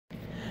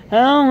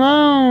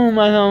Hello,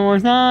 my fellow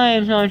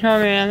science, so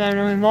Charlie, as I'm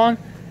doing vlog.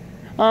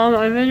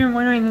 I bet you're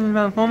wondering this is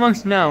about 4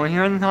 months? No, if you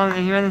read the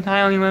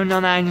title, you wouldn't know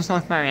that I just saw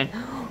Spider-Man.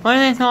 What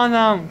did I saw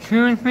about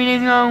 2 or 3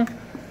 days ago?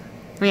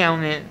 But yeah,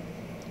 1 minute.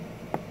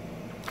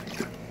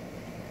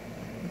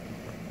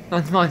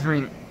 That's Vlog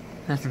 3.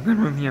 That's a good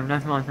review,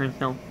 that's Vlog 3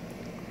 still.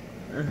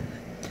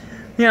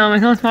 Yeah, I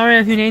saw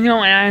Spider-Man a few days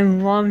ago, and I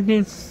loved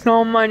it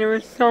so much, it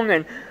was so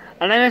good.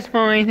 I'm not gonna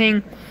spoil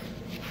anything.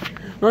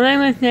 What I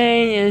would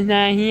say is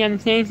that he had the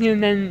same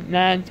suit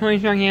that Tony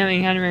Stark had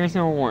in Captain America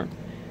Civil War. And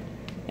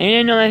you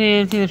didn't know that he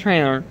didn't see the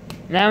trailer.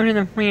 That was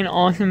a freaking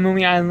awesome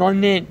movie, I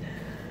loved it.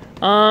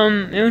 It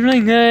was really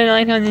good, I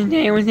liked how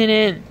Zendaya was in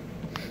it.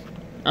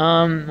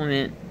 1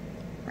 minute.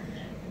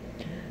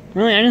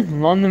 Really, I just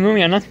loved the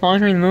movie, I'm not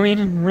sponsoring the movie,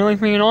 it's just really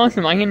freaking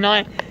awesome. I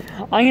cannot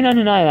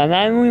deny that.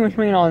 That movie was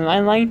freaking awesome, I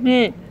liked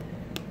it.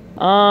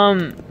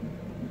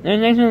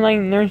 There's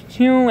actually there's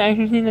 2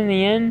 action scenes in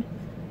the end.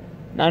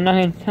 I'm not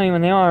going to tell you what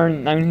they are,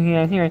 I'm just going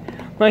to see it.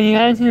 But if you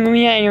haven't seen the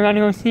movie yet and you're about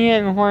to go see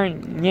it before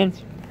it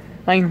gets,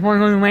 before it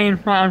goes away on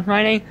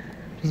Friday,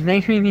 just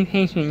make sure you be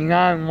patient. You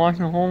gotta watch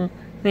the whole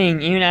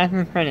thing, even after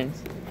the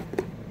credits.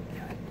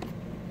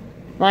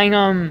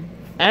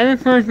 After the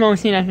first mode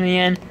scene after the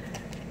end,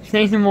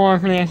 stay some more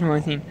for the extra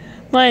mode scene.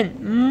 But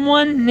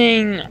one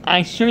thing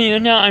I should be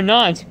doing now, I'm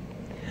not.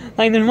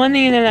 There's one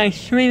thing that I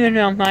should be doing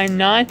now, but I'm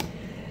not.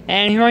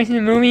 And if you've already seen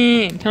the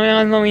movie, tell me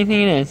how the movie you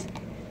think it is.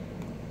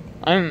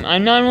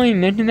 I'm not really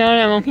mixed about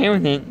it, I'm okay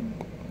with it.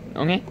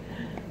 Okay?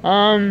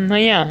 But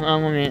yeah,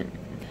 1 minute.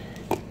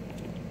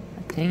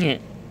 Dang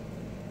it.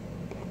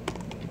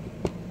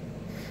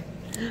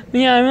 But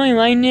yeah, I really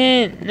liked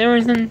it. There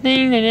were some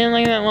things I didn't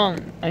like about, well,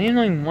 I didn't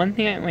like one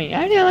thing, I liked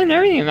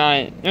everything about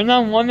it. There's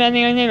not one bad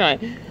thing I did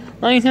about it.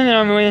 Like something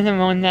I'm really with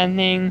one bad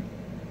thing.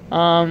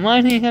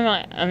 One thing you said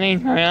about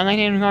Amazing Spider-Man, I like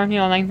Andrew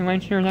Garfield, I like the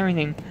red shirts,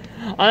 everything.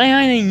 I like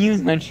how they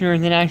use red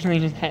shirts and actually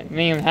just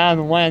made him have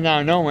the one out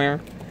of nowhere.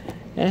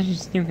 That's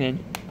just stupid.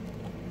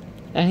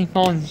 That he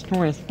follows the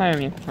story of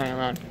Spider-Man for crying out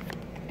loud.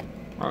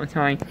 Oh,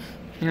 sorry.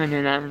 I'm not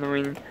doing that for some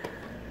reason.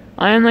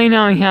 I am laying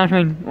down on the couch,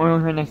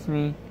 Orioles right next to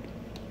me.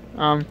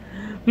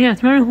 Yeah,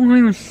 Spider-Man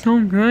Homecoming was so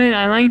good.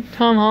 I like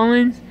Tom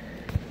Holland's.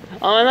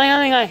 I like how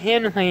they got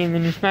him to play in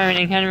the Spider-Man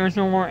and Captain America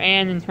Civil War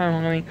and in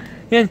Spider-Man Homecoming.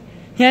 Because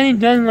he actually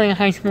does look like a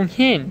high school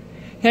kid.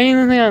 He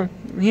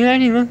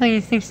actually looks like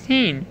he's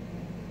 16.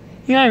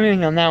 He got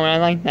really on that one, I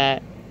like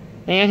that.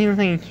 He actually looks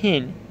like a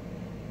kid.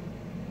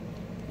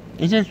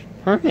 It's just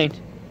perfect.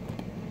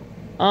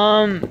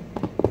 But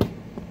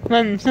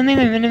something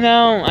I've been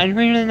about, I'm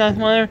pretty sure that's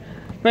one other,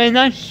 but it's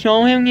not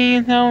show him getting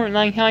his power,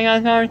 like how he got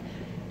his powers,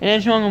 and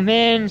then show Uncle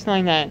Ben, stuff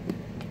like that.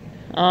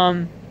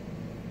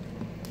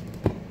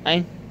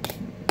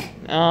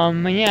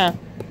 But yeah.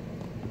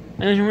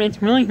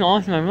 It's really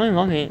awesome, I really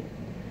love it.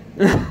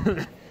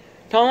 Tom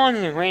Holland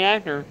is a great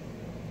actor.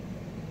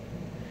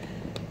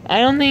 I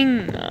don't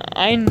think,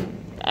 I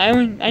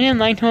didn't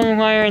like Tobey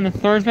Maguire in the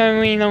first Spider-Man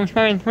movie, though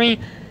Spider-Man 3,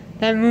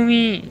 that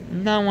movie,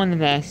 not one of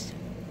the best.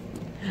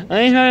 I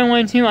like Spider-Man 1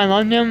 and 2, I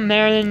loved them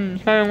better than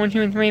Spider-Man 1,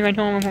 2, and 3 with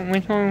Tobey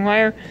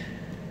Maguire.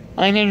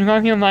 I like Andrew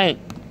Garfield, but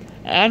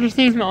after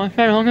seeing Spider-Man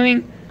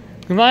Homecoming,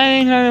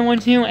 goodbye Spider-Man 1,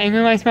 2, and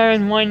goodbye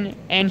Spider-Man 1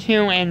 and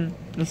 2, and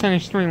the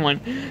Second Story 1.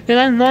 Because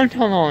I love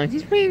Tom Holland,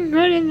 he's pretty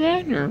good as an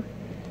actor.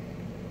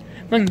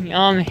 But,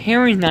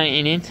 Harry's not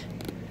in it.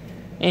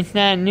 It's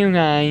that new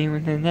guy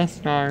with the Death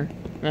Star.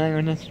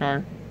 The Death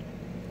Star.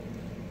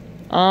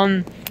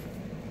 What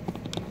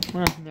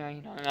else is there I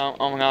can talk about?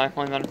 Oh my god, I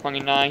finally got to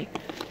fucking die.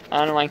 I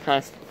don't know why I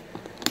cussed.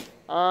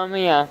 But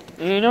yeah.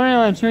 If you don't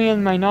know how to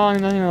my dog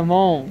doesn't even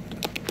evolve.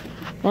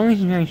 Well, at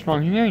least she's very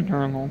strong. She's very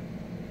durable.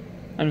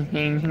 I'm just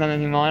kidding. She's not that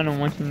small. I don't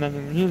want she's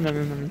nothing. She's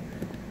nothing.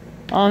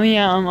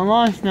 Yeah, a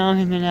lot of stuff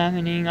has been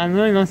happening. I'm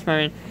really low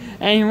spirit.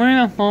 And if you're worried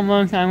about phone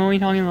books, I will be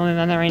talking a little bit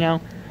about that right now.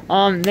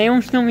 They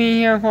will still be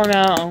here for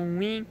about a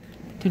week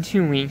to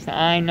 2 weeks.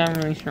 I'm not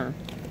really sure.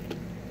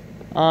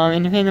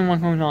 It depends on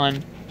what goes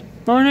on.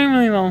 But we're doing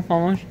really well with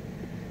phone books.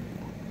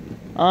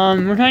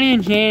 We're trying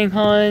to get Jade and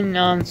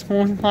Colin,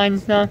 school supplies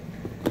and stuff.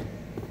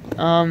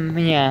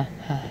 But yeah.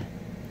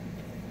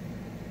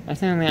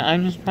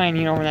 I'm just trying to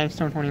get over that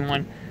Store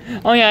 21.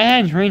 Oh yeah, I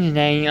had a drink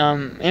today, it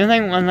was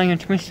like a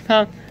Twist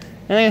cup.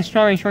 It was like a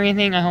strawberry shortcake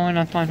thing. I hope I'm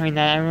not sponsoring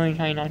that, I'm really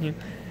trying not to.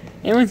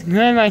 It was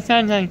good, but I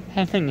started to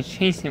have something to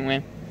chase it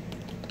with.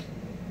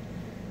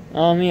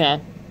 Yeah.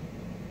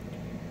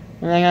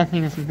 Well, I gotta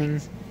think of some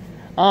things.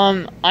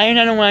 I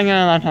don't know when I get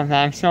my laptop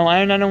back, so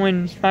I don't know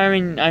when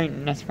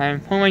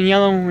Pokemon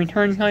Yellow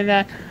returns coming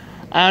back.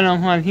 I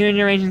don't know when Future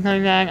Generation's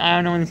coming back. I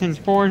don't know when the Sims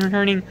 4 is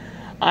returning.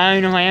 I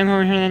don't know if I am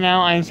going to return it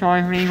now. I'm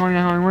sorry for me going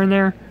that hard word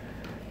there.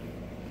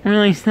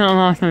 Really, still a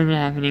lot of stuff is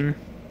happening.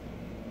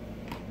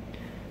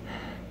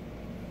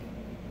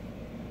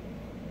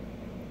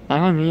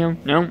 Back on video?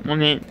 Nope, 1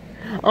 minute.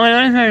 Oh, and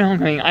I'm Spider-Man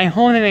Homecoming. I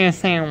hope they make a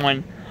second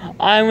one.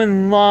 I would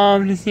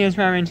love to see a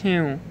Spider-Man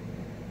 2.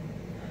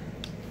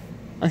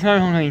 A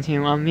Spider-Man Homecoming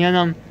 2.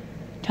 Because,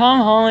 Tom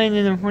Holland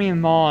is a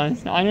freaking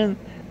boss.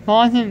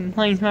 Boss in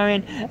playing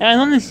Spider-Man. And I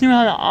love to see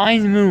how the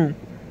eyes move.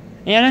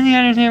 And I don't think I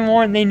understand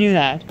more, they do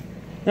that.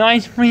 The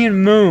ice freaking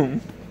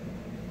move.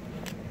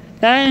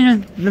 That is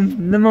just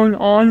the most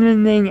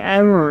awesome thing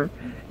ever.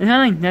 It's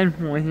kind of like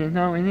Deadpool, is it?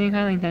 No, isn't it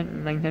kind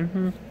of like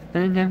Deadpool?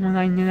 Doesn't Deadpool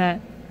like do that?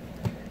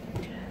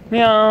 But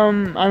yeah,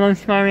 I love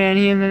Spider-Man.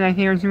 He has been my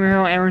favorite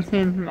superhero ever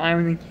since I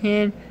was a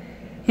kid.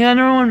 He's the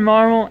number one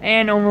Marvel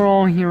and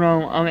overall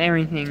hero of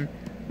everything.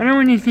 My number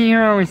one DC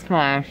hero is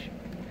Flash.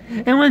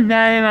 It was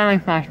bad if I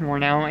like Flash more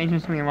now. It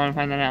just took me a while to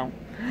find that out.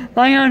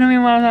 But I know it took me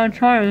a while about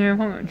Charlie.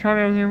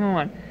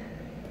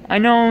 I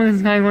know this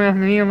is kind of going off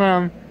the video,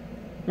 but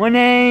one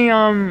day,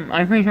 I'm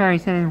pretty sure I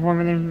said this before,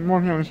 but there's more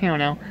people on the channel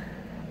now.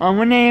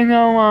 One day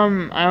ago,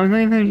 I was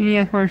looking for the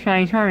GDS for a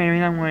Shiny Charmander,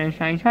 and I wanted a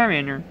Shiny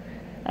Charmander.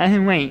 I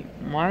said, wait,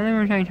 why are they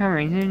for a Shiny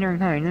Charmander? He's in a different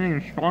color, he's not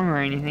even stronger or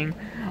anything.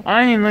 I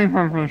wasn't even looking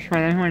for him for a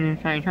shred, I just wanted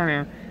a Shiny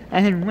Charmander.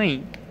 I said,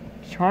 wait,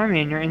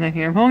 Charmander is my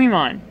favorite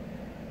Pokemon.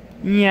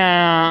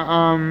 Yeah,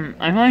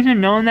 I probably should have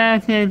known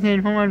that since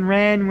in Pokemon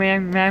Red,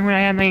 back when I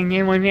had my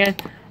Game Boy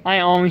Advance, I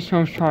always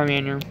chose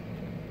Charmander.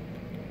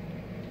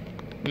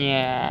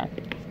 Yeah,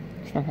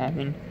 stuff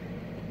happened.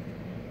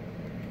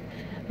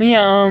 But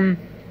yeah,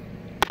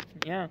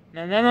 yeah,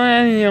 that's all I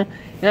have to do.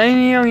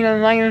 If you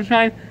don't like and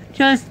subscribe,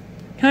 just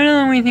tell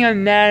me what you think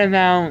I'm mad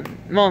about.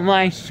 Well,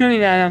 I should be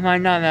mad about,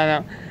 I'm not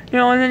mad about. You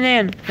know, other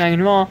than, second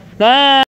of all, bye!